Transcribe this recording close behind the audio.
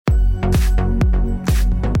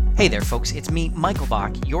Hey there, folks. It's me, Michael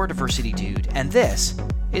Bach, your diversity dude, and this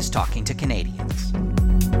is Talking to Canadians.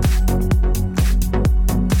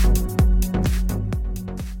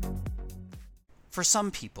 For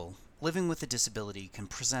some people, living with a disability can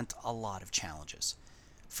present a lot of challenges.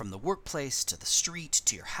 From the workplace to the street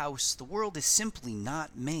to your house, the world is simply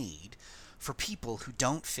not made for people who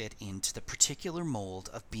don't fit into the particular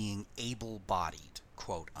mold of being able-bodied,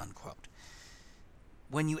 quote unquote.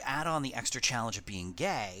 When you add on the extra challenge of being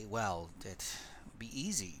gay, well, it would be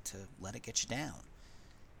easy to let it get you down.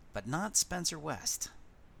 But not Spencer West.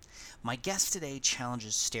 My guest today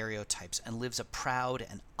challenges stereotypes and lives a proud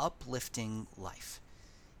and uplifting life.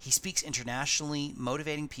 He speaks internationally,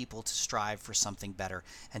 motivating people to strive for something better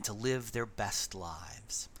and to live their best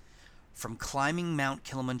lives. From climbing Mount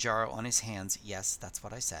Kilimanjaro on his hands, yes, that's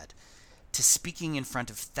what I said, to speaking in front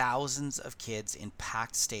of thousands of kids in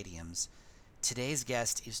packed stadiums, today's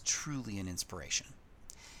guest is truly an inspiration.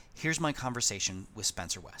 Here's my conversation with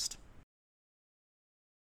Spencer West.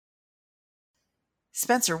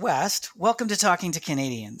 Spencer West, welcome to Talking to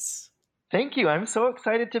Canadians. Thank you. I'm so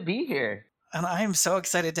excited to be here. And I am so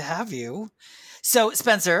excited to have you. So,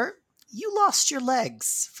 Spencer, you lost your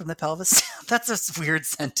legs from the pelvis. That's a weird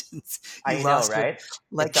sentence. You I know, right?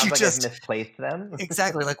 Like it sounds you like just I've misplaced them.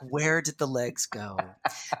 Exactly. Like, where did the legs go?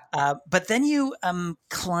 But then you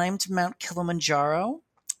climbed Mount Kilimanjaro,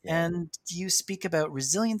 Yeah. and you speak about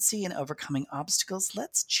resiliency and overcoming obstacles.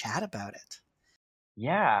 Let's chat about it.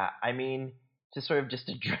 Yeah. I mean, to sort of just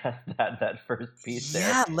address that first piece there.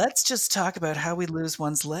 Yeah, let's just talk about how we lose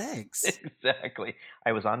one's legs. Exactly.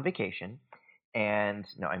 I was on vacation, and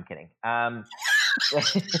no, I'm kidding. I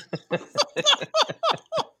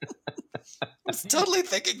was totally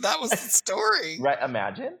thinking that was the story. Right?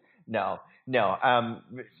 Imagine? No.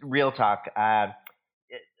 Real talk.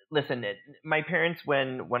 Listen, my parents,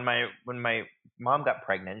 when my mom got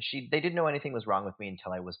pregnant, they didn't know anything was wrong with me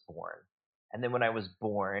until I was born. And then when I was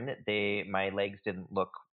born, my legs didn't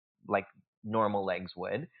look like normal legs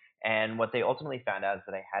would. And what they ultimately found out is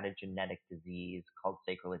that I had a genetic disease called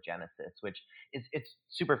sacralogenesis, which it's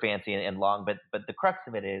super fancy and long, but the crux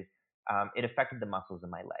of it is it affected the muscles in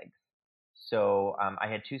my legs. So I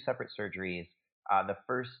had two separate surgeries. The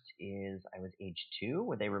first is I was age 2,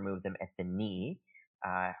 where they removed them at the knee,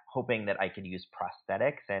 hoping that I could use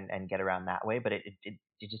prosthetics and get around that way, but it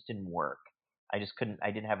just didn't work. I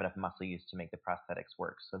didn't have enough muscle use to make the prosthetics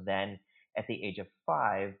work. So then at the age of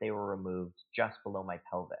 5, they were removed just below my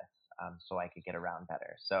pelvis, so I could get around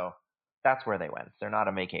better. So that's where they went. They're not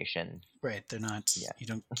a vacation. Right. They're not, Yeah. You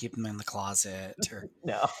don't keep them in the closet or.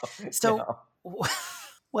 No. So No.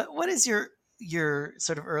 what is your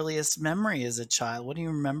sort of earliest memory as a child? What do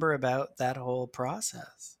you remember about that whole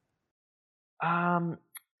process? Um,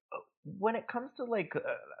 when it comes to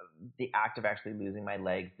the act of actually losing my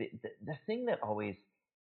legs, the thing that always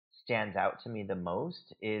stands out to me the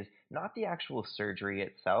most is not the actual surgery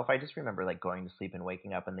itself. I just remember like going to sleep and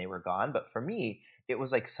waking up and they were gone. But for me, it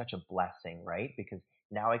was like such a blessing, right? Because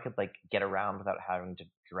now I could like get around without having to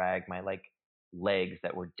drag my like legs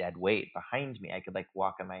that were dead weight behind me. I could like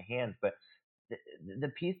walk on my hands. But the, the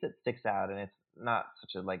piece that sticks out, and it's not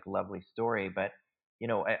such a like lovely story, but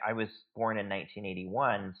I was born in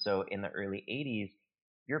 1981, so in the early 80s,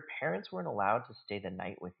 your parents weren't allowed to stay the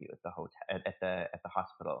night with you at the hotel at the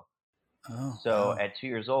hospital. Oh, So wow. at 2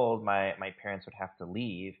 years old, my parents would have to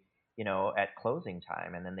leave, at closing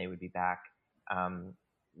time, and then they would be back um,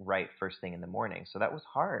 right first thing in the morning. So that was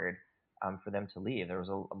hard for them to leave. There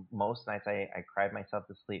was most nights I cried myself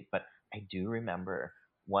to sleep, but I do remember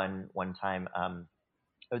one time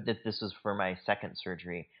that this was for my second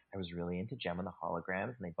surgery. I was really into Gem and the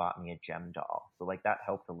Holograms, and they bought me a Gem doll. So like that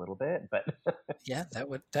helped a little bit, but Yeah,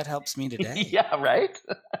 that helps me today. yeah, right.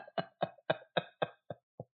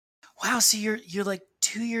 Wow, so you're like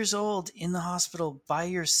 2 years old in the hospital by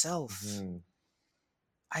yourself. Mhm.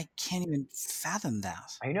 I can't even fathom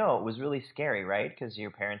that. I know it was really scary, right? Because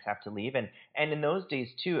your parents have to leave, and in those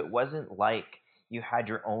days too, it wasn't like you had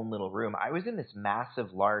your own little room. I was in this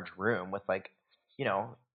massive, large room with like, you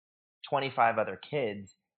know, 25 other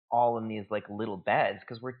kids, all in these like little beds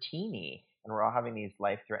because we're teeny and we're all having these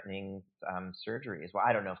life-threatening surgeries. Well,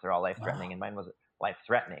 I don't know if they're all life-threatening, Wow. and mine wasn't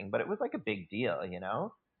life-threatening, but it was like a big deal. And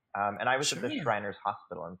I was at the Sure. Shriners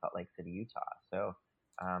Hospital in Salt Lake City, Utah. So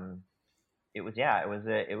um, it was, yeah, it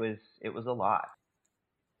was a lot.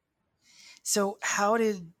 So how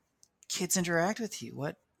did kids interact with you?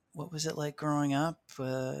 What was it like growing up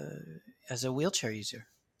as a wheelchair user?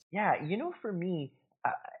 Yeah, for me, uh,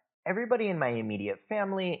 everybody in my immediate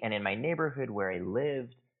family and in my neighborhood where I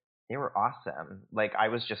lived, they were awesome. Like I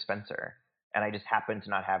was just Spencer. and I just happened to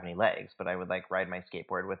not have any legs, but I would like ride my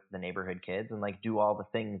skateboard with the neighborhood kids and like do all the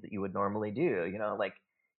things that you would normally do. Like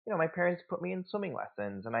my parents put me in swimming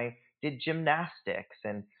lessons, and I did gymnastics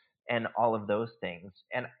and all of those things.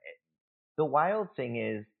 And the wild thing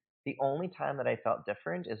is, the only time that I felt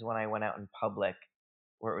different is when I went out in public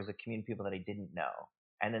where it was a community of people that I didn't know.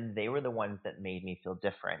 And then they were the ones that made me feel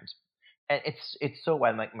different. And it's so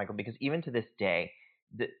wild, Michael, because even to this day,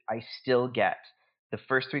 I still get the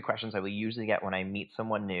first three questions I will usually get when I meet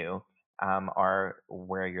someone new are,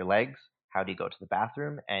 where are your legs? How do you go to the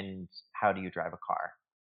bathroom? And how do you drive a car?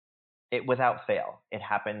 It without fail. It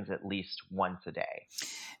happens at least once a day.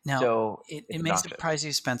 Now, So it it's may obnoxious. surprise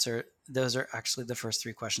you, Spencer. Those are actually the first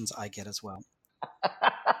three questions I get as well.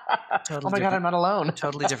 Oh my God, I'm not alone.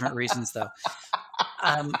 Totally different reasons, though.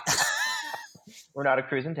 We're not a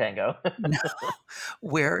cruising tango. No.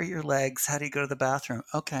 Where are your legs? How do you go to the bathroom?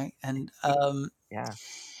 Okay. And Yeah.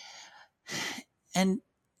 and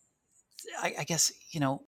I guess,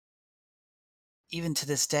 even to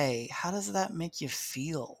this day, how does that make you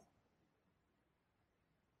feel?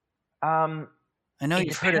 I know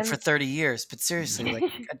you've heard it for 30 years, but seriously,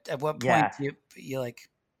 like at what point do you like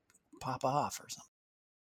pop off or something?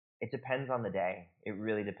 It depends on the day. It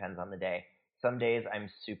really depends on the day. Some days I'm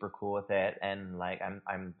super cool with it, and like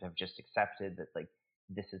I've just accepted that like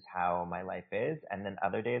this is how my life is. And then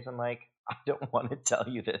other days I'm like, I don't want to tell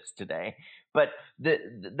you this today. But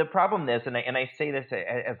the problem is, and I say this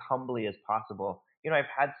as humbly as possible, I've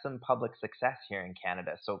had some public success here in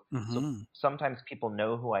Canada. So sometimes people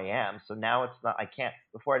know who I am. So now it's not, I can't,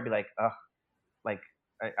 before I'd be like, ugh, like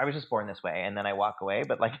I was just born this way, and then I walk away.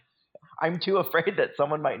 But like, I'm too afraid that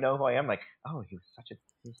someone might know who I am. Like, oh, he was such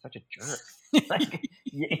a jerk. Like,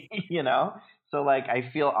 So like, I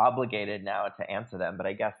feel obligated now to answer them. But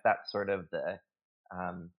I guess that's sort of the,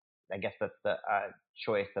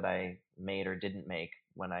 choice that I made or didn't make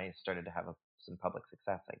when I started to have some public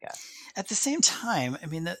success, I guess. At the same time, I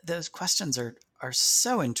mean, those questions are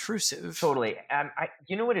so intrusive. Totally.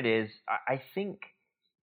 You know what it is? I think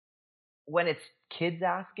when it's kids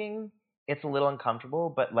asking, it's a little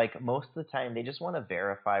uncomfortable, but like most of the time they just want to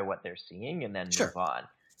verify what they're seeing and then move on.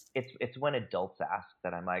 It's when adults ask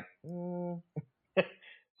that I'm like,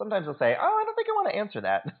 sometimes they'll say, oh, I don't think I want to answer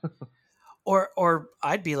that. Or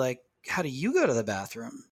I'd be like, how do you go to the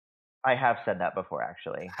bathroom? I have said that before,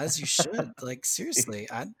 actually. As you should. Like, seriously,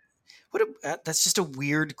 that's just a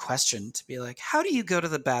weird question to be like, how do you go to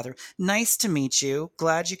the bathroom? Nice to meet you.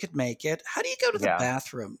 Glad you could make it. How do you go to the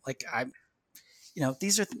bathroom? Like,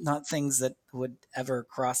 these are not things that would ever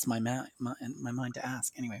cross my mind to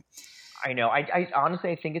ask anyway. I know. I honestly,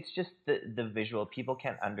 I think it's just the visual. People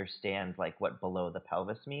can't understand like what below the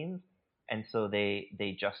pelvis means. And so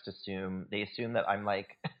they just assume that I'm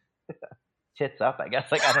like tits up, I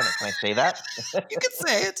guess. Like, I don't know. Can I say that? You can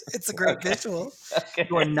say it. It's a great visual. Okay.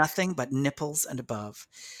 You are nothing but nipples and above.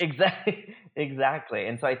 Exactly.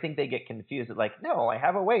 And so I think they get confused. Like, no, I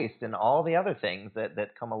have a waist and all the other things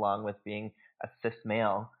that come along with being a cis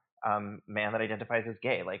male man that identifies as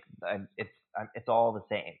gay. Like, it's all the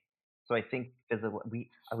same. So I think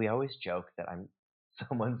we always joke that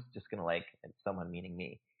someone's just gonna like, and someone meaning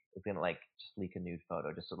me is gonna like just leak a nude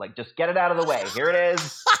photo just get it out of the way. Here it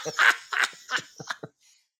is.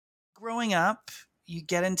 Growing up, you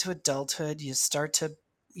get into adulthood, you start to,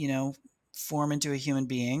 form into a human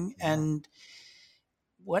being. Yeah. And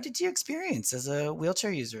what did you experience as a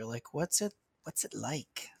wheelchair user? Like, what's it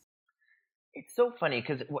like? It's so funny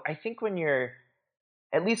because I think when you're,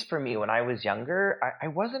 at least for me, when I was younger, I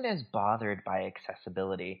wasn't as bothered by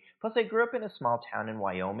accessibility. Plus, I grew up in a small town in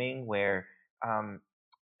Wyoming where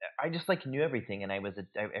I just like knew everything, and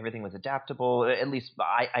everything was adaptable. At least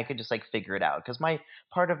I could just like figure it out, because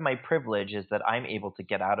part of my privilege is that I'm able to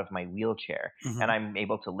get out of my wheelchair, and I'm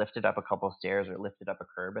able to lift it up a couple of stairs or lift it up a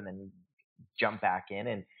curb and then jump back in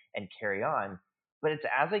and carry on. But it's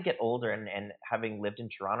as I get older and having lived in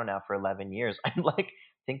Toronto now for 11 years, I'm like,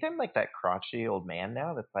 I think I'm like that crotchety old man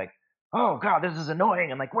now that's like, oh God, this is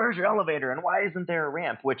annoying. And like, where's your elevator? And why isn't there a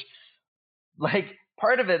ramp? Which, like,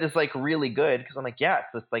 part of it is like really good, because I'm like, yes,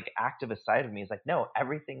 this like activist side of me is like, no,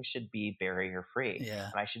 everything should be barrier free.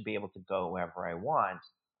 Yeah. And I should be able to go wherever I want.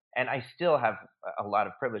 And I still have a lot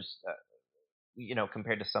of privilege,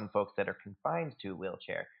 compared to some folks that are confined to a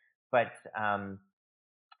wheelchair. But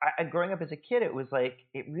growing up as a kid, it was like,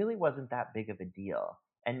 it really wasn't that big of a deal.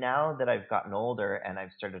 And now that I've gotten older and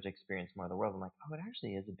I've started to experience more of the world, I'm like, oh, it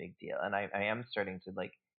actually is a big deal. And I am starting to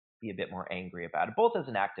like be a bit more angry about it, both as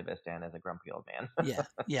an activist and as a grumpy old man.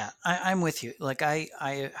 Yeah. I'm with you. Like, I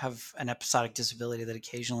have an episodic disability that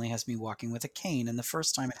occasionally has me walking with a cane. And the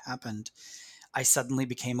first time it happened, I suddenly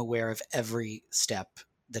became aware of every step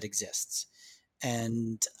that exists.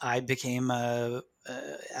 And I became a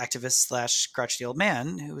activist slash crotchety old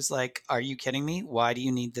man who was like, "Are you kidding me? Why do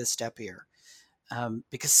you need this step here?"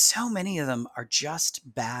 Because so many of them are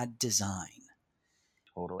just bad design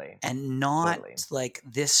Totally. and not Totally. like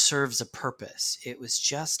this serves a purpose. It was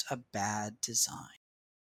just a bad design.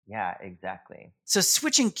 Yeah, exactly. So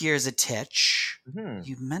switching gears a titch, Hmm.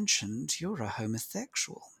 you mentioned you're a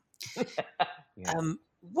homosexual. Yeah.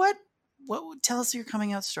 What tell us your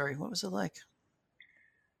coming out story? What was it like?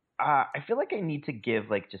 I feel like I need to give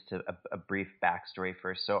like just a brief backstory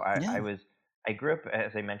first. So Yeah. I grew up,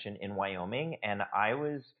 as I mentioned, in Wyoming, and I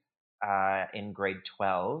was in grade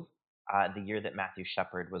 12 the year that Matthew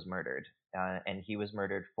Shepard was murdered, and he was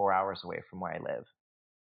murdered 4 hours away from where I live.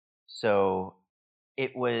 So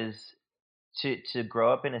it was to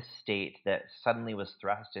grow up in a state that suddenly was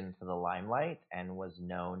thrust into the limelight and was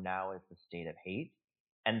known now as the state of hate.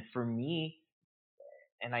 And for me,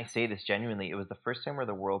 and I say this genuinely, it was the first time where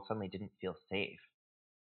the world suddenly didn't feel safe.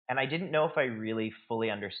 And I didn't know if I really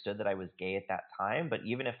fully understood that I was gay at that time, but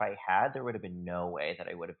even if I had, there would have been no way that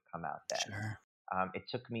I would have come out then. Sure. It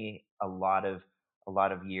took me a lot of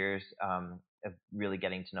years of really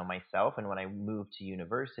getting to know myself, and when I moved to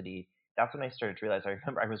university, that's when I started to realize. I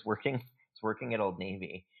remember I was working at Old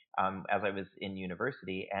Navy as I was in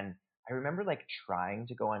university, and I remember like trying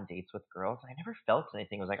to go on dates with girls, and I never felt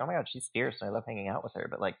anything. I was like, oh my god, she's fierce, and I love hanging out with her,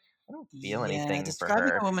 but like I don't feel Yeah, anything for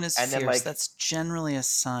describing a her. woman as And then fierce, like that's generally a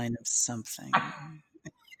sign of something.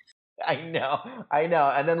 I know, I know.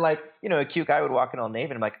 And then like, a cute guy would walk in Old Navy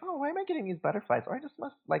and I'm like, oh, why am I getting these butterflies? Oh, I just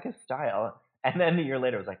must like his style. And then a year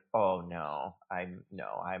later, it was like, oh no,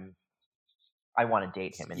 I want to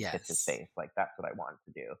date him and kiss his Yes. face. Like that's what I want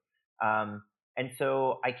to do. And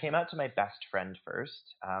so I came out to my best friend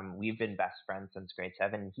first. We've been best friends since grade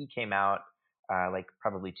seven. He came out like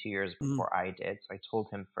probably 2 years Mm. before I did. So I told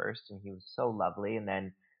him first, and he was so lovely. And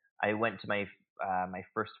then I went to my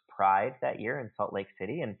first Pride that year in Salt Lake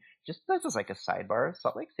City. And just this is like a sidebar.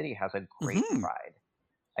 Salt Lake City has a great Hmm. Pride.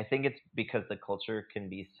 I think it's because the culture can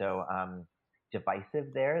be so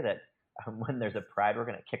divisive there that when there's a pride, we're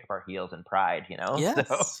going to kick up our heels in pride, So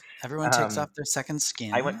Yes. Everyone takes um, off their second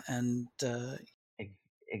I went skin and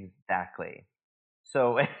exactly.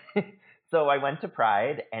 So so I went to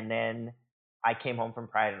Pride, and then I came home from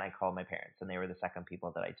Pride and I called my parents, and they were the second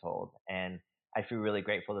people that I told. And I feel really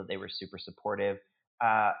grateful that they were super supportive.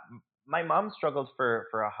 My mom struggled for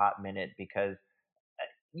a hot minute because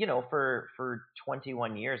for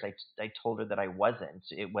 21 years, I told her that I wasn't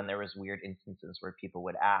when there was weird instances where people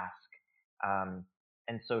would ask. Um,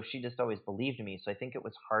 and so she just always believed me. So I think it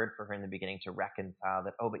was hard for her in the beginning to reconcile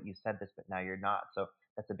that, oh, but you said this, but now you're not. So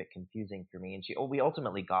that's a bit confusing for me. And we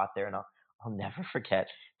ultimately got there, and I'll never forget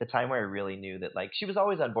the time where I really knew that, like, she was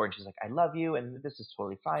always on board. She's like, I love you, and this is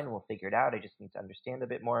totally fine. We'll figure it out. I just need to understand a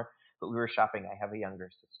bit more. But we were shopping. I have a younger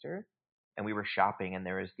sister, and we were shopping, and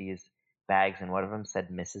there was these bags, and one of them said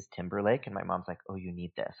Mrs. Timberlake, and my mom's like, "Oh, you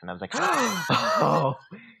need this," and I was like, "Oh,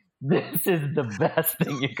 this is the best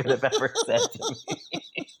thing you could have ever said to me,"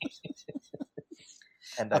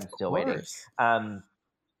 and I'm of still waiting. course. Um,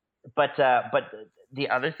 but the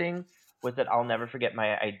other thing was that I'll never forget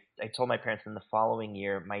I told my parents in the following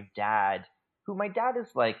year, my dad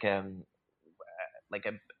is like a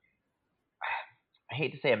I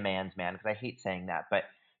hate to say a man's man because I hate saying that, but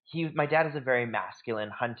my dad is a very masculine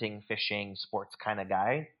hunting, fishing, sports kind of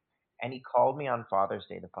guy, and he called me on Father's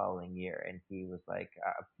Day the following year, and he was like,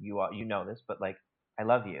 you know this, but like I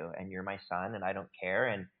love you, and you're my son, and I don't care,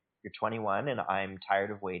 and you're 21, and I'm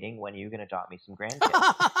tired of waiting. When are you gonna adopt me some grandkids?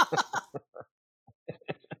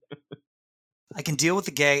 I can deal with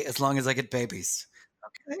the gay as long as I get babies.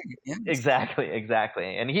 Okay. Yes. Exactly,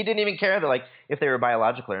 exactly, and he didn't even care that like if they were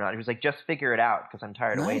biological or not. He was like, just figure it out because I'm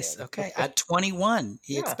tired of Nice. waiting. Okay. At 21,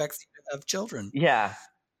 he Yeah, expects you to have children. yeah,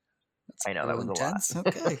 That's I a know that little was a lot. intense.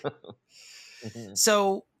 Okay. Mhm.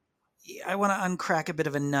 So I want to uncrack a bit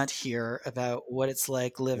of a nut here about what it's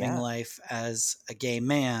like living Yeah. life as a gay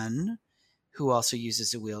man who also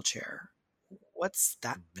uses a wheelchair. What's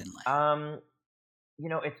that Mhm. been like?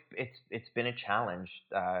 It's been a challenge,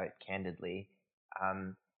 candidly,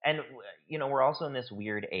 um, and we're also in this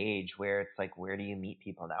weird age where it's like, where do you meet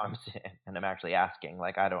people now? And I'm actually asking,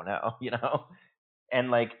 like, I don't know,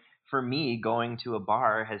 and like for me, going to a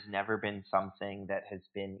bar has never been something that has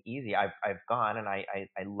been easy. I've gone, and I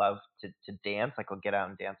love to dance. Like I'll get out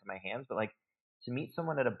and dance with my hands, but like to meet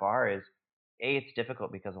someone at a bar is it's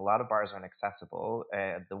difficult because a lot of bars aren't accessible.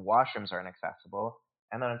 The washrooms aren't accessible,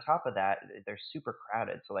 and then on top of that, they're super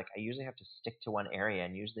crowded. So like I usually have to stick to one area,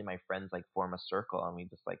 and usually my friends like form a circle, and we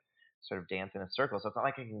just like sort of dance in a circle. So it's not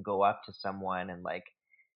like I can go up to someone and like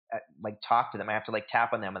talk to them. I have to like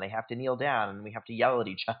tap on them and they have to kneel down and we have to yell at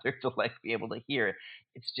each other to like be able to hear.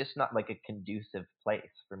 It's just not like a conducive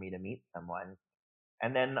place for me to meet someone.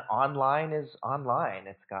 And then online is online.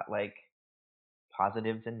 It's got like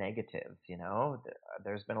positives and negatives, you know.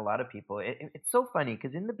 There's been a lot of people. It's so funny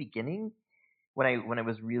because in the beginning, when I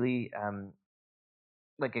was really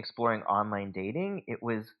like exploring online dating, it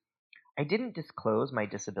was I didn't disclose my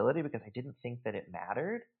disability because I didn't think that it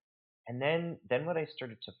mattered. And then what I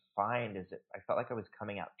started to find is that I felt like I was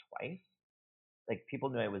coming out twice. Like people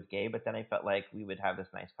knew I was gay, but then I felt like we would have this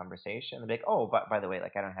nice conversation. And they'd be like, "Oh, but by the way,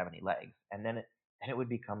 like I don't have any legs," and then it would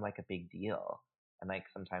become like a big deal. And like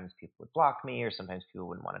sometimes people would block me, or sometimes people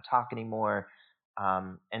wouldn't want to talk anymore.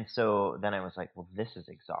 And so then I was like, "Well, this is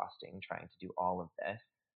exhausting trying to do all of this."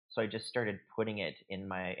 So I just started putting it in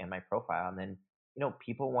my profile, and then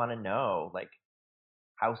people want to know like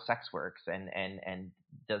how sex works and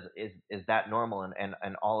is that normal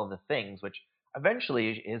and all of the things, which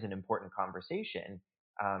eventually is an important conversation.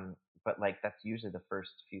 But like that's usually the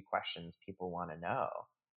first few questions people want to know.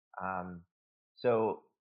 um, so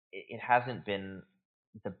it hasn't been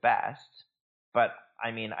the best, but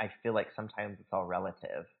I mean I feel like sometimes it's all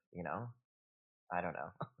relative, I don't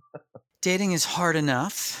know. Dating is hard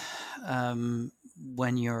enough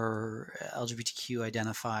when you're LGBTQ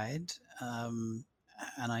identified.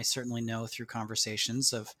 And I certainly know through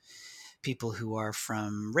conversations of people who are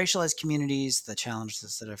from racialized communities, the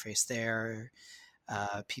challenges that are faced there,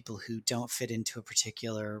 people who don't fit into a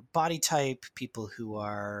particular body type, people who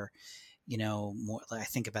are, more, I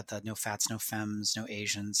think about the no fats, no femmes, no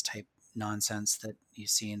Asians type nonsense that you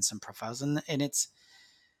see in some profiles. And it's,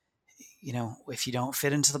 if you don't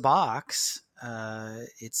fit into the box,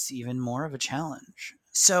 it's even more of a challenge.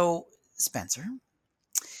 So, Spencer,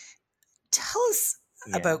 tell us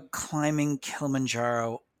Yeah. about climbing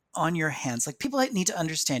Kilimanjaro on your hands. Like, people need to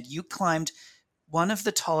understand you climbed one of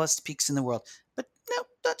the tallest peaks in the world, but no,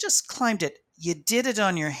 not just climbed it, you did it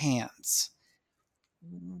on your hands.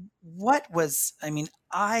 I mean,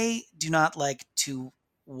 I do not like to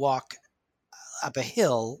walk up a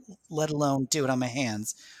hill, let alone do it on my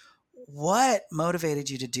hands. What motivated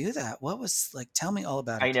you to do that? What was like, tell me all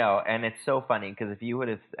about I it. know, and it's so funny because if you would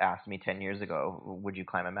have asked me 10 years ago, would you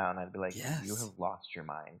climb a mountain? I'd be like, you Yes. have lost your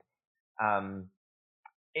mind. Um,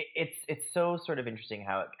 it's so sort of interesting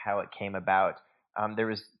how it came about. There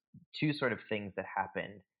was two sort of things that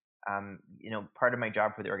happened. Part of my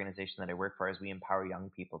job for the organization that I work for is we empower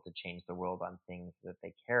young people to change the world on things that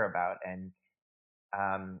they care about. And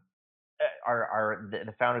um,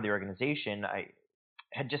 the founder of the organization, I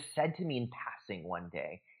had just said to me in passing one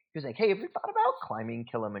day. He was like, "Hey, have you thought about climbing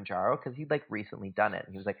Kilimanjaro?" Because he'd like recently done it.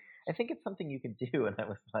 And he was like, "I think it's something you could do." And I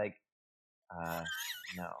was like,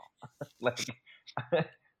 "No." Like,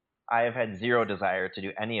 I have had zero desire to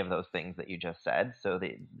do any of those things that you just said. So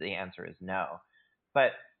the answer is no.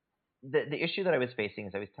 But the issue that I was facing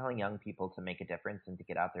is I was telling young people to make a difference and to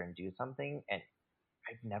get out there and do something, and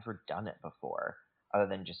I've never done it before other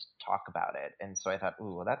than just talk about it. And so I thought,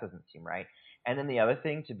 ooh, well, that doesn't seem right. And then the other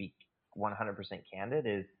thing, to be 100% candid,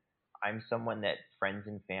 is I'm someone that friends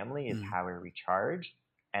and family is Mm, how I recharge.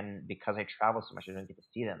 And because I travel so much, I don't get to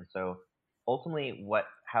see them. So ultimately,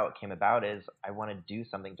 how it came about is I want to do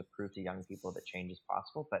something to prove to young people that change is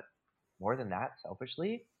possible. But more than that,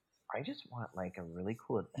 selfishly, I just want like a really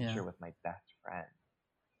cool yeah. adventure with my best friend,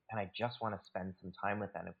 and I just want to spend some time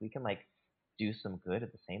with them. If we can like do some good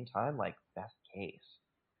at the same time, like best case.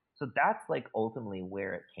 So that's like ultimately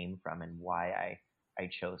where it came from and why I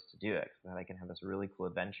chose to do it, so that I can have this really cool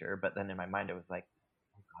adventure. But then in my mind, I was like,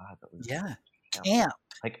 oh God, but we would have Yeah. to camp Camp.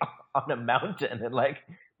 like on a mountain, and like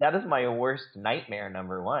that is my worst nightmare.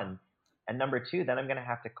 Number one, and number two, then I'm gonna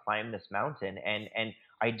have to climb this mountain, and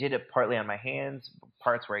I did it partly on my hands,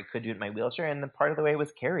 parts where I could do it in my wheelchair, and the part of the way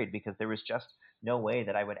was carried because there was just no way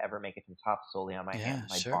that I would ever make it to the top solely on my hands. Yeah,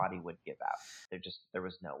 My sure. body would give out. There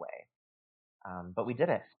was no way. But we did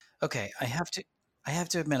it. Okay, I have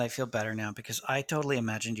to admit I feel better now because I totally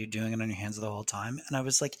imagined you doing it on your hands the whole time. And I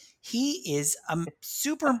was like, he is a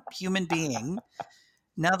superhuman being.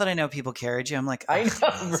 Now that I know people carried you, I'm like, I ugh, know,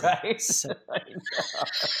 lazy. right? So I know.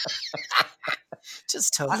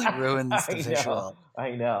 just totally ruins the I know. visual.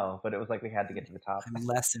 I know. But it was like we had to get to the top. I'm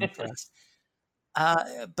less impressed.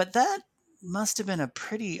 But that must have been a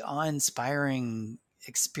pretty awe-inspiring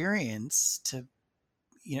experience to,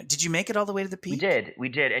 did you make it all the way to the We peak? did, we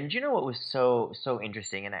did, and you know what was so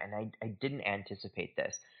interesting, and I didn't anticipate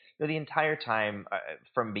this. The entire time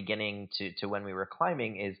from beginning to when we were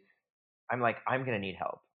climbing is I'm like I'm gonna need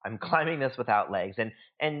help. I'm climbing this without legs.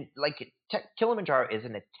 And like Kilimanjaro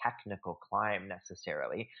isn't a technical climb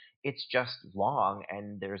necessarily. It's just long,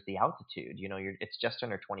 and there's the altitude. It's just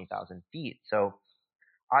under 20,000 feet. So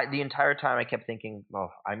the entire time I kept thinking,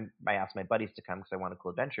 well, I asked my buddies to come because I want a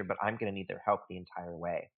cool adventure, but I'm going to need their help the entire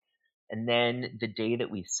way. And then the day that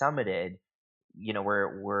we summited,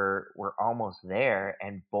 we're almost there,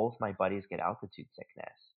 and both my buddies get altitude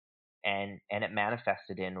sickness, and it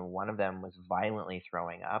manifested in one of them was violently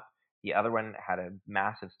throwing up, the other one had a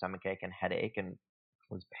massive stomachache and headache and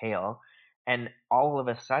was pale, and all of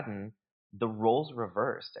a sudden the roles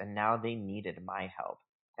reversed, and now they needed my help,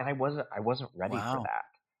 and I wasn't ready for Wow. that.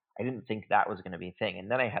 I didn't think that was going to be a thing, and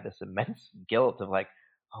then I had this immense guilt of like,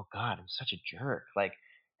 oh God, I'm such a jerk. Like,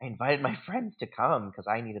 I invited my friends to come because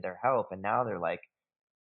I needed their help, and now they're like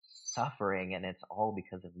suffering, and it's all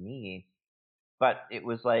because of me. But it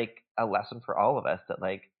was like a lesson for all of us that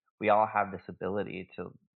like we all have this ability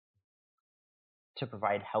to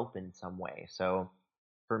provide help in some way. So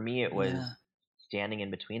for me, it was Yeah. standing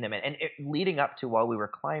in between them, and leading up to while we were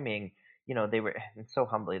climbing, they were and so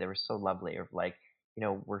humbly, they were so lovely. Of like,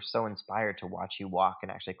 we're so inspired to watch you walk and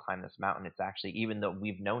actually climb this mountain. It's actually, even though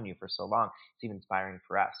we've known you for so long, it's even inspiring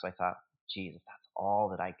for us. So I thought, geez, if that's all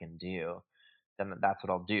that I can do, then that's what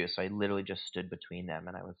I'll do. So I literally just stood between them,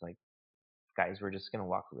 and I was like, guys, we're just gonna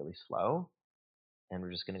walk really slow, and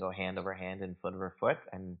we're just going to go hand over hand and foot over foot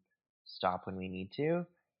and stop when we need to.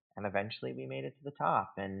 And eventually we made it to the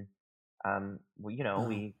top, and we, Wow.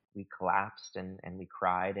 we collapsed, and we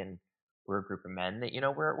cried, and we're a group of men that,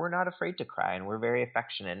 we're not afraid to cry, and we're very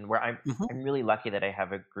affectionate, and Hmm. I'm really lucky that I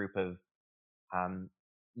have a group of um,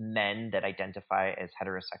 men that identify as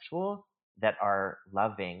heterosexual that are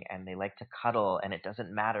loving, and they like to cuddle, and it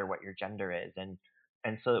doesn't matter what your gender is, and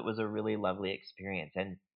so it was a really lovely experience.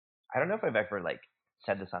 And I don't know if I've ever like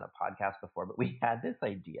said this on a podcast before, but we had this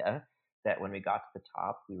idea that when we got to the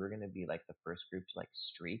top, we were going to be like the first group to like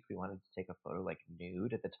streak. We wanted to take a photo like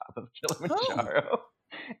nude at the top of Oh, Kilimanjaro.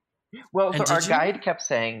 Well, so and our did you? guide kept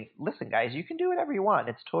saying, listen, guys, you can do whatever you want.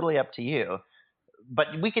 It's totally up to you. But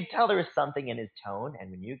we could tell there was something in his tone. And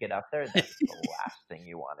when you get up there, that is the last thing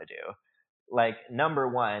you want to do. Like, number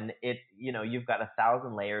one, you've got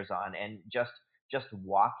 1,000 layers on, and just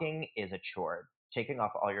walking is a chore. Taking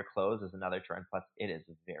off all your clothes is another chore. And plus, it is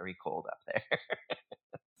very cold up there.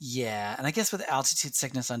 Yeah, and I guess with altitude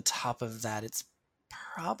sickness on top of that, it's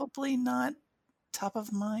probably not top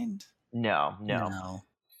of mind. No, no. No.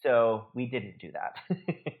 So we didn't do that.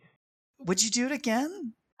 Would you do it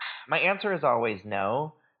again? My answer is always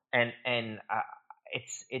no, and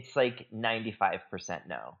it's like 95%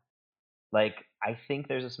 no. Like, I think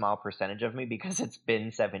there's a small percentage of me, because it's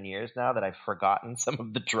been 7 years now, that I've forgotten some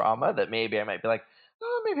of the drama, that maybe I might be like,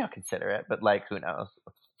 oh, maybe I'll consider it, but like, who knows?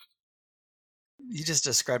 You just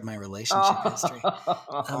described my relationship history.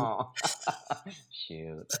 Um, Oh,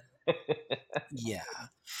 shoot. yeah.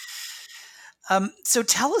 So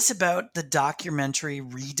tell us about the documentary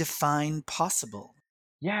Redefine Possible.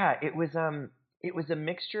 Yeah, it was a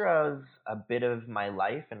mixture of a bit of my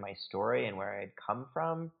life and my story and where I'd come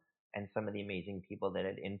from, and some of the amazing people that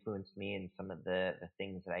had influenced me, and some of the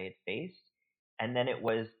things that I had faced. And then it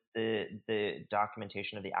was the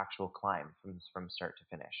documentation of the actual climb from start to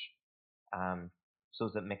finish. So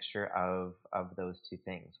it was a mixture of those two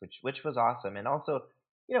things, which was awesome. And also,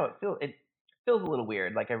 it feels a little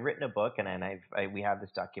weird. Like, I've written a book, and we have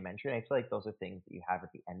this documentary, and I feel like those are things that you have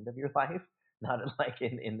at the end of your life, not like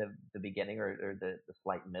in the beginning, or the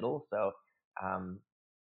slight middle. So um,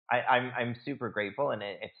 I'm super grateful, and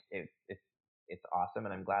it's awesome,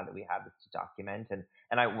 and I'm glad that we have this to document.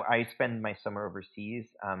 And I spend my summer overseas,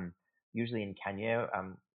 usually in Kenya,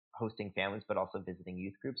 hosting families, but also visiting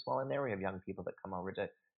youth groups while in there. We have young people that come over to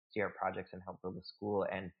see our projects and help build the school,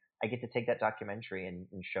 and I get to take that documentary and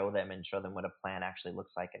show them what a plan actually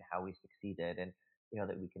looks like, and how we succeeded, and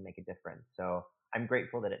that we can make a difference. So I'm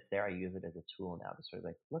grateful that it's there. I use it as a tool now to sort of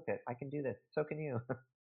like, look at, I can do this. So can you.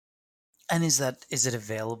 And is it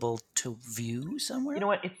available to view You somewhere? know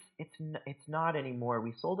what? It's not anymore.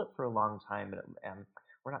 We sold it for a long time, but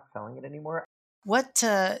we're not selling it anymore.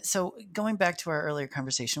 So going back to our earlier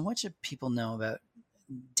conversation, what should people know about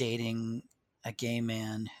dating a gay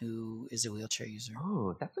man who is a wheelchair user?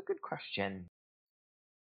 Oh, that's a good question.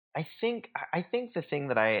 I think the thing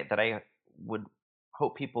that I would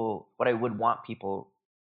hope people, what I would want people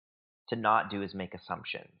to not do, is make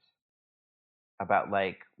assumptions about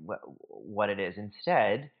like what it is.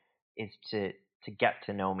 Instead, is to get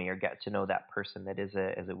to know me, or get to know that person that is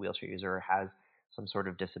a wheelchair user, or has some sort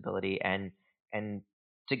of disability, and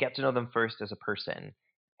to get to know them first as a person,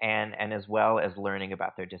 and as well as learning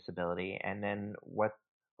about their disability, and then what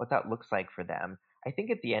what that looks like for them. I think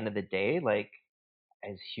at the end of the day, like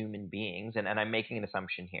as human beings, and I'm making an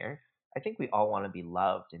assumption here, I think we all want to be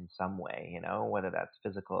loved in some way, whether that's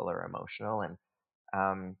physical or emotional.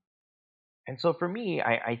 Um and so for me,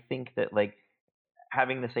 I think that like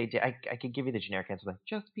having this idea, I could give you the generic answer like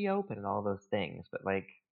just be open and all those things, but like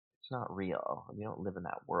it's not real. We don't live in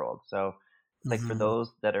that world. So like for Hmm.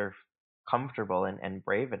 those that are comfortable and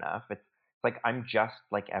brave enough, it's like I'm just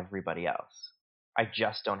like everybody else. I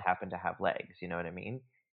just don't happen to have legs. You know what I mean?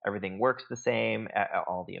 Everything works the same.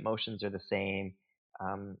 All the emotions are the same.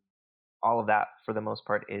 Um, all of that for the most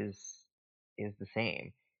part is the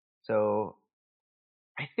same. So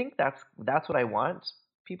I think that's what I want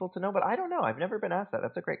people to know, but I don't know. I've never been asked that.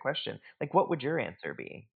 That's a great question. Like, what would your answer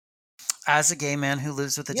be? As a gay man who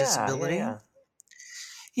lives with a Yeah, yeah, disability, yeah.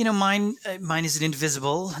 mine is an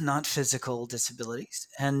invisible, not physical disabilities,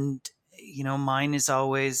 and mine is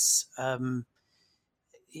always, I'm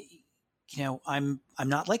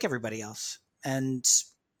not like everybody else, and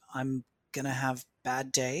I'm gonna have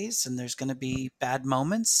bad days, and there's gonna be bad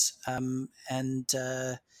moments, and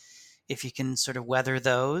if you can sort of weather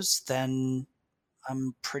those, then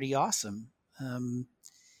I'm pretty awesome. Um,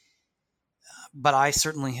 but I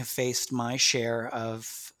certainly have faced my share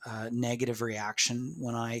of negative reaction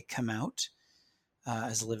when I come out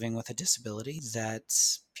as living with a disability, that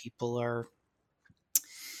people are,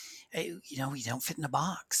 we don't fit in a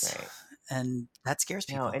box. Right. And that scares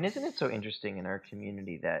No, people. and isn't it so interesting in our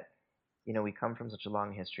community that, we come from such a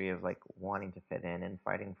long history of like wanting to fit in and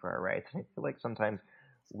fighting for our rights. And I feel like sometimes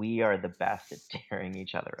we are the best at tearing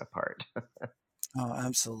each other apart. Oh,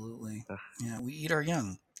 absolutely. Ugh, Yeah, we eat our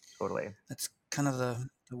young. totally. That's kind of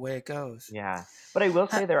the way it goes. Yeah. But I will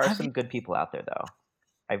say there are Have you? some good people out there though.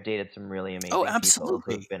 I've dated some really Oh, amazing people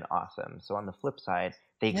who've absolutely. been awesome. So on the flip side,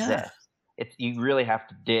 they Yeah. exist. It's you really have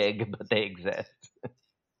to dig, but they exist.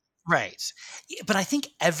 Right. But I think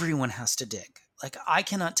everyone has to dig. Like, I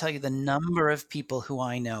cannot tell you the number of people who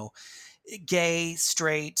I know, gay,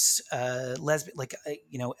 straight, lesbian, like,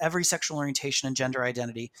 every sexual orientation and gender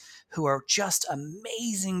identity, who are just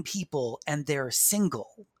amazing people, and they're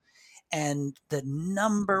single. And the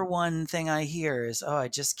number one thing I hear is, oh, I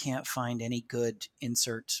just can't find any good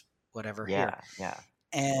insert whatever here. Yeah, yeah,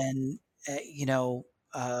 And,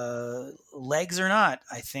 legs or not,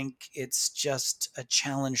 I think it's just a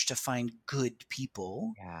challenge to find good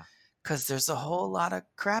people, yeah. because there's a whole lot of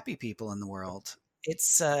crappy people in the world.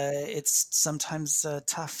 It's sometimes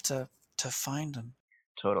tough to find them.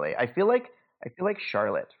 Totally. I feel like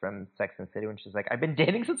Charlotte from Sex and the City when she's like, I've been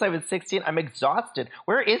dating since I was 16. I'm exhausted.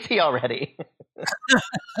 Where is he already?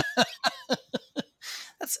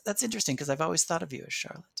 That's interesting, because I've always thought of you as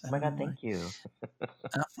Charlotte. I Oh my don't know god, why. thank you.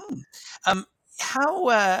 Hmm. How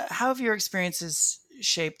have your experiences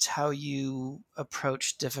shaped how you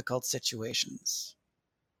approach difficult situations?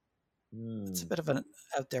 It's a Hmm. bit of an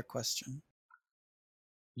out there question.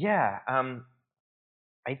 Yeah,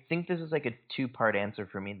 I think this is like a two-part answer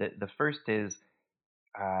for me. The first is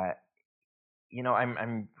uh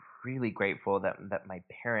I'm really grateful that my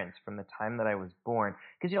parents, from the time that I was born,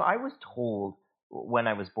 because I was told when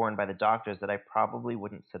I was born by the doctors that I probably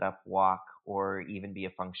wouldn't sit up, walk, or even be a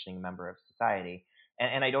functioning member of society.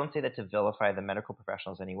 And I don't say that to vilify the medical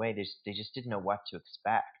professionals anyway. They just didn't know what to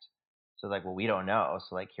expect. So like, well, we don't know.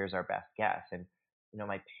 So like, here's our best guess. And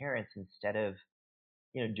my parents, instead of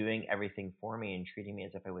doing everything for me and treating me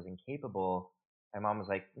as if I was incapable, my mom was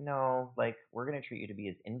like, no, like, we're going to treat you to be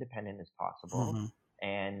as independent as possible. Hmm.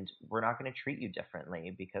 And we're not going to treat you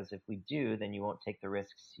differently because if we do, then you won't take the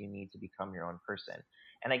risks you need to become your own person.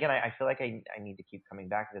 And again, I feel like I need to keep coming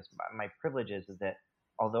back to this. My privilege is that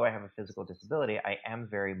although I have a physical disability, I am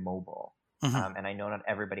very mobile. Hmm. And I know not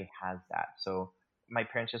everybody has that. So my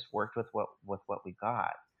parents just worked with what we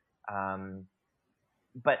got. Um,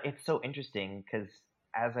 but it's so interesting because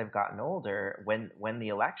as I've gotten older, when the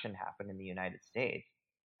election happened in the United States,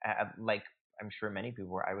 like I'm sure many people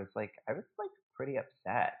were, I was like pretty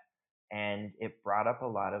upset, and it brought up a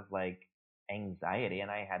lot of like anxiety,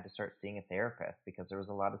 and I had to start seeing a therapist because there was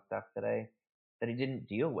a lot of stuff that I didn't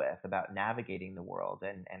deal with about navigating the world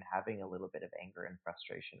and having a little bit of anger and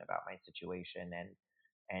frustration about my situation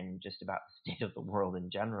and just about the state of the world in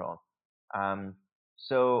general. Um,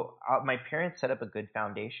 so my parents set up a good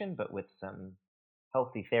foundation, but with some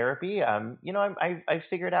healthy therapy, I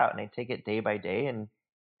figure it out and I take it day by day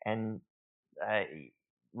and I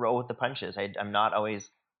roll with the punches. I'm not always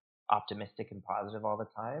optimistic and positive all the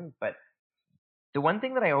time, but the one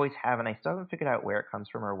thing that I always have, and I still haven't figured out where it comes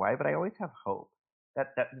from or why, but I always have hope.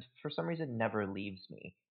 That for some reason never leaves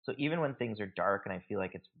me. So even when things are dark and I feel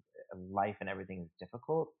like it's life and everything is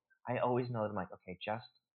difficult, I always know that I'm like, okay, just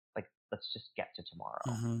like, let's just get to tomorrow,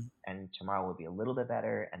 Hmm. and tomorrow will be a little bit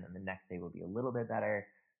better, and then the next day will be a little bit better.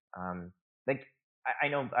 Um, like I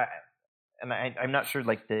know, and I'm not sure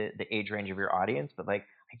like the age range of your audience, but like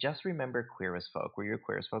I just remember Queer as Folk. Were you a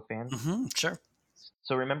Queer as Folk fan? Hmm. Sure.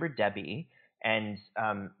 So remember Debbie and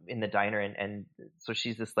in the diner, and so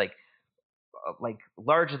she's this like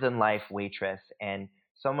larger than life waitress, and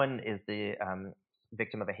someone is the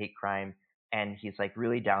victim of a hate crime, and he's like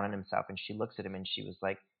really down on himself, and she looks at him and she was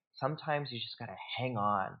like, sometimes you just gotta hang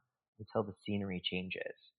on until the scenery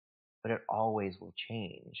changes, but it always will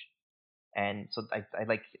change. And so I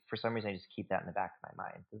like, for some reason I just keep that in the back of my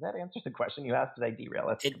mind. Does that answer the question you asked? Did I derail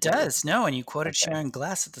us It completely? does. No, and you quoted Okay. Sharon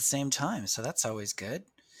Glass at the same time, so that's always good.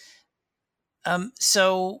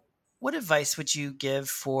 So what advice would you give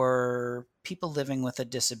for people living with a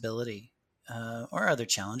disability or other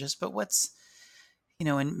challenges? But what's,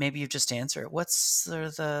 and maybe you just answer it. What's sort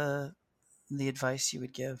of the advice you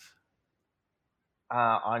would give?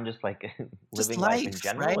 On just like Just living life in life,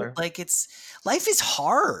 general, right? or Like life is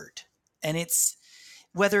hard, and it's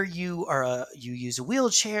whether you use a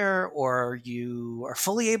wheelchair or you are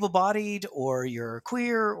fully able-bodied or you're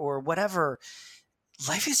queer or whatever.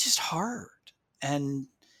 Life is just hard, and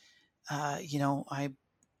I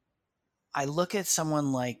look at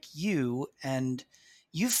someone like you, and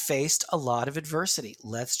you've faced a lot of adversity.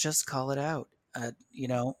 Let's just call it out. Uh, you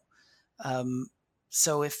know, um,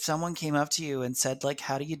 so if someone came up to you and said, like,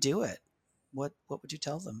 "How do you do it?" What would you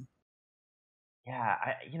tell them? yeah,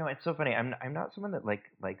 it's so funny. I'm not someone that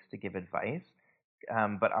likes to give advice,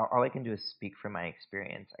 but all I can do is speak from my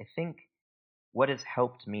experience. I think what has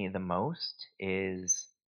helped me the most is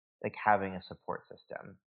like having a support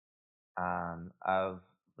system, of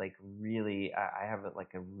like really, I have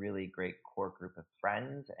like a really great core group of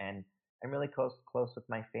friends, and I'm really close with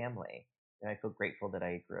my family. And I feel grateful that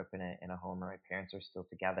I grew up in a home where my parents are still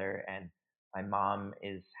together, and my mom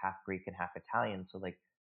is half Greek and half Italian, so like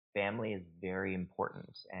family is very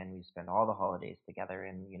important, and we spend all the holidays together,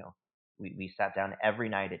 and we sat down every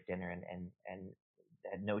night at dinner, and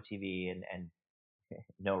had no TV, and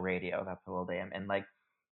no radio. That's how old I am. And like,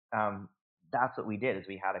 um, that's what we did, is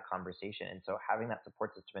we had a conversation. And so having that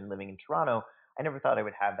support system and living in Toronto, I never thought I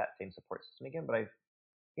would have that same support system again. But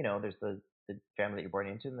there's the family that you're born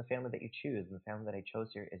into and the family that you choose, and the family that I chose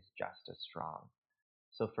here is just as strong.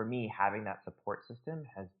 So for me, having that support system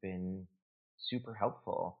has been super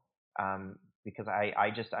helpful, because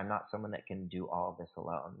I'm not someone that can do all of this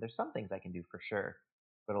alone. There's some things I can do for sure,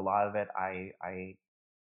 but a lot of it I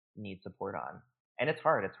need support on, and it's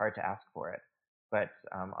hard. It's hard to ask for it, but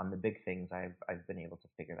on the big things, I've been able to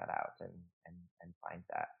figure that out, and find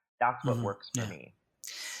that that's what Hmm. works for Yeah. me.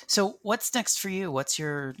 So what's next for you? What's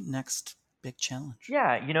your next big challenge?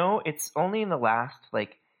 Yeah, it's only in the last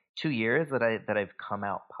like 2 years that I've come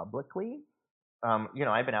out publicly.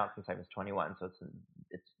 I've been out since I was 21, so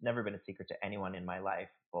it's never been a secret to anyone in my life,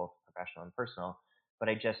 both professional and personal. But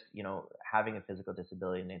I just, having a physical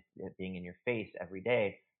disability and it being in your face every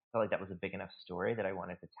day, I felt like that was a big enough story that I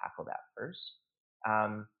wanted to tackle that first.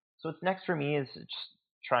 Um, so what's next for me is just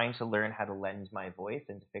trying to learn how to lend my voice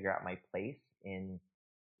and to figure out my place in,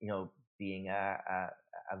 being a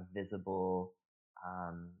visible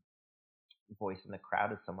um, voice in the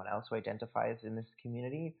crowd as someone else who identifies in this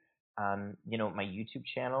community. My YouTube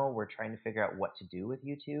channel, we're trying to figure out what to do with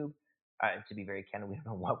YouTube. To be very candid, we don't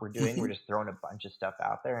know what we're doing. We're just throwing a bunch of stuff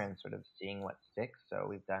out there and sort of seeing what sticks. So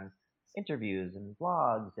we've done interviews and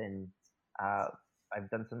vlogs, and uh, I've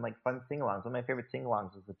done some like fun sing-alongs. One of my favorite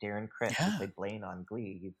sing-alongs is with Darren Criss, who Yeah. played Blaine on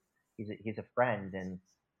Glee. He's a friend, and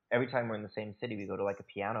every time we're in the same city, we go to like a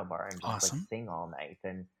piano bar and just like Awesome. sing all night.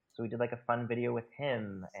 And so we did like a fun video with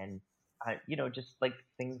him, and just like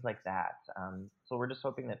things like that. So we're just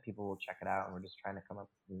hoping that people will check it out, and we're just trying to come up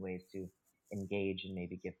with new ways to engage and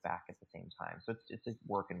maybe give back at the same time. So it's a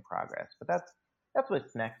work in progress, but that's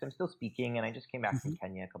what's next. I'm still speaking, and I just came back from Hmm.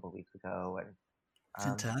 Kenya a couple of weeks ago, and just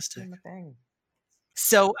Fantastic. doing the thing.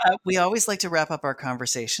 So we always like to wrap up our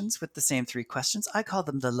conversations with the same three questions. I call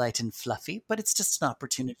them the light and fluffy, but it's just an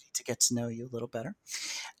opportunity to get to know you a little better.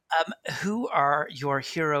 Who are your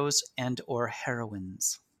heroes and or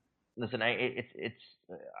heroines? Listen,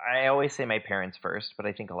 I always say my parents first, but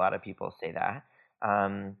I think a lot of people say that.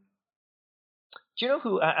 Um, do you know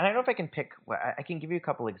who? I don't know if I can pick. I can give you a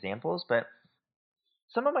couple examples, but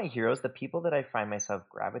some of my heroes, the people that I find myself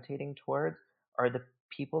gravitating towards, are the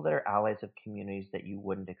people that are allies of communities that you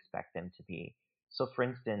wouldn't expect them to be. So, for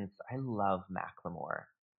instance, I love Macklemore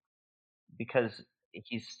because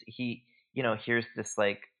here's this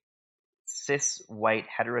like cis white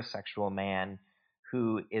heterosexual man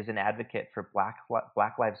who is an advocate for Black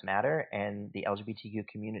Lives Matter and the LGBTQ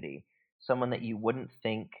community. Someone that you wouldn't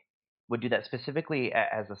think would do that specifically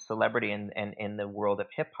as a celebrity and in the world of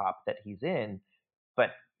hip hop that he's in,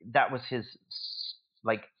 but that was his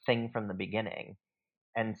like thing from the beginning.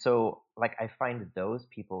 And so like I find those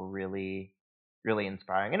people really really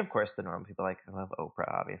inspiring. And of course the normal people, like I love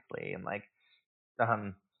Oprah obviously, and like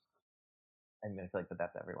um I'm gonna feel like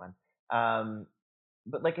that's everyone. Um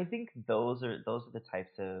but like I think those are the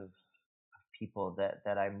types of people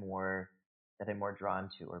that I'm more drawn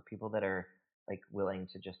to, or people that are like willing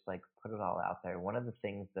to just like put it all out there. One of the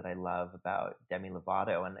things that I love about Demi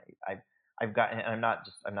Lovato, and I've gotten, and I'm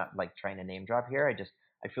not like trying to name drop here.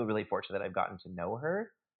 I feel really fortunate that I've gotten to know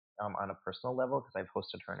her on a personal level, because I've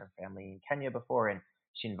hosted her and her family in Kenya before, and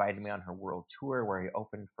she invited me on her world tour where I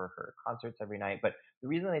opened for her concerts every night. But the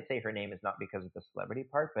reason I say her name is not because of the celebrity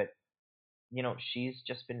part, but she's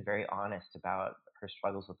just been very honest about her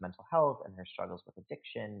struggles with mental health and her struggles with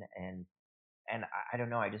addiction, and I don't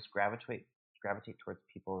know, I just gravitate towards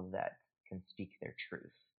people that can speak their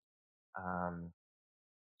truth. Um,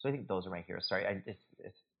 so I think those are my heroes. Sorry,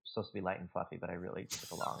 it's supposed to be light and fluffy, but I really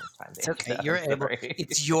took a long time to It's answer okay. that. You're I'm able. sorry.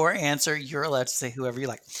 It's your answer. You're allowed to say whoever you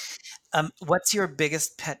like. What's your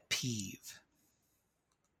biggest pet peeve?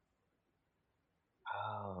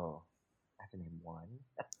 Oh, I have to name one.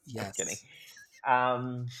 Just kidding. Yes.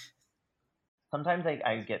 Um, Sometimes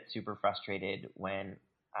I get super frustrated when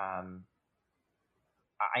um,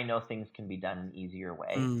 I know things can be done an easier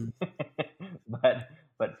way, Mm,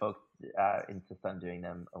 but folks insist on doing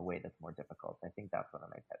them a way that's more difficult. I think that's one of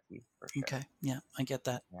my pet peeves for sure. okay. Yeah, I get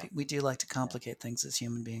that. Yeah, We do like to yeah, complicate things as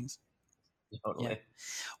human beings. Yeah. totally.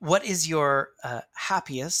 What is your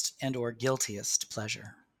happiest and or guiltiest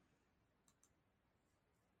pleasure?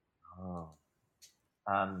 Oh,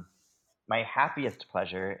 um, my happiest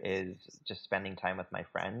pleasure is just spending time with my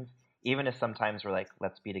friends, even if sometimes we're like,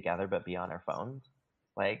 let's be together, but be on our phones.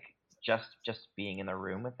 Like just being in the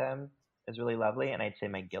room with them is really lovely. And I'd say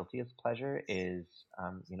my guiltiest pleasure is,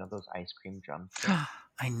 those ice cream drumsticks.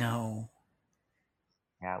 I know.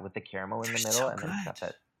 Yeah, with the caramel in They're the so middle, and then it's good. got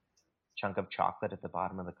that chunk of chocolate at the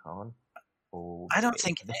bottom of the cone. Oh, I don't baby,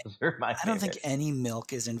 think those are my I don't think favorite. any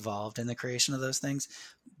milk is involved in the creation of those things,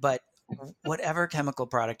 but whatever chemical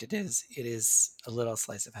product it is a little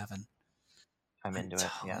slice of heaven. I'm I'm into it.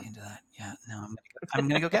 Yeah, totally into that. Yeah, no, I'm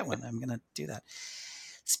gonna go get one. I'm gonna do that.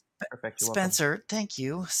 perfect. You're welcome. Spencer, thank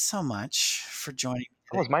you so much for joining me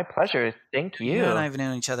Oh, it today. was my pleasure. Thank You and I you. have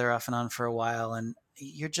known each other off and on for a while, and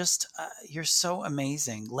you're so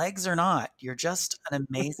amazing. Legs or not, you're just an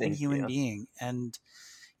amazing Thank human you. being, and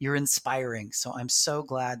you're inspiring. So I'm so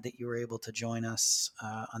glad that you were able to join us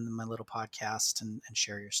on my little podcast and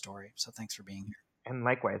share your story. So thanks for being here. And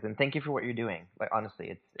likewise, and thank you for what you're doing. Like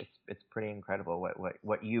honestly, it's pretty incredible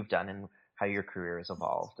what you've done and how your career has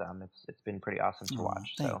evolved. It's been pretty awesome to Oh,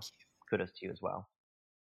 watch. thank So you. kudos to you as well.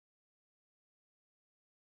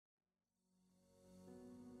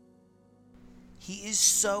 He is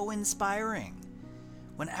so inspiring.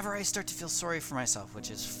 Whenever I start to feel sorry for myself,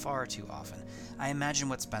 which is far too often, I imagine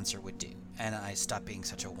what Spencer would do, and I stop being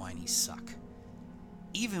such a whiny suck.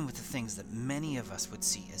 Even with the things that many of us would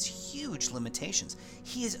see as huge limitations,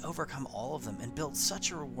 he has overcome all of them and built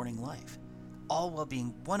such a rewarding life, all while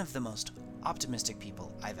being one of the most optimistic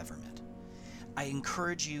people I've ever met. I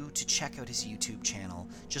encourage you to check out his YouTube channel.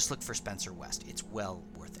 Just look for Spencer West. It's well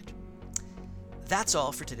worth it. That's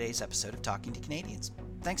all for today's episode of Talking to Canadians.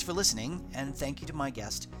 Thanks for listening, and thank you to my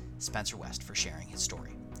guest, Spencer West, for sharing his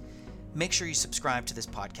story. Make sure you subscribe to this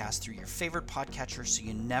podcast through your favorite podcatcher so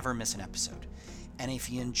you never miss an episode. And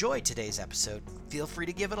if you enjoyed today's episode, feel free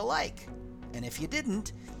to give it a like. And if you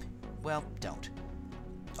didn't, well, don't.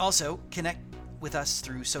 Also, connect with us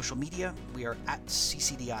through social media. We are at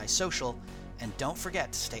CCDI Social. And don't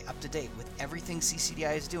forget to stay up to date with everything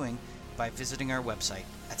CCDI is doing by visiting our website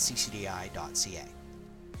at ccdi.ca.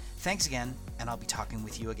 Thanks again, and I'll be talking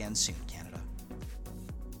with you again soon, Canada.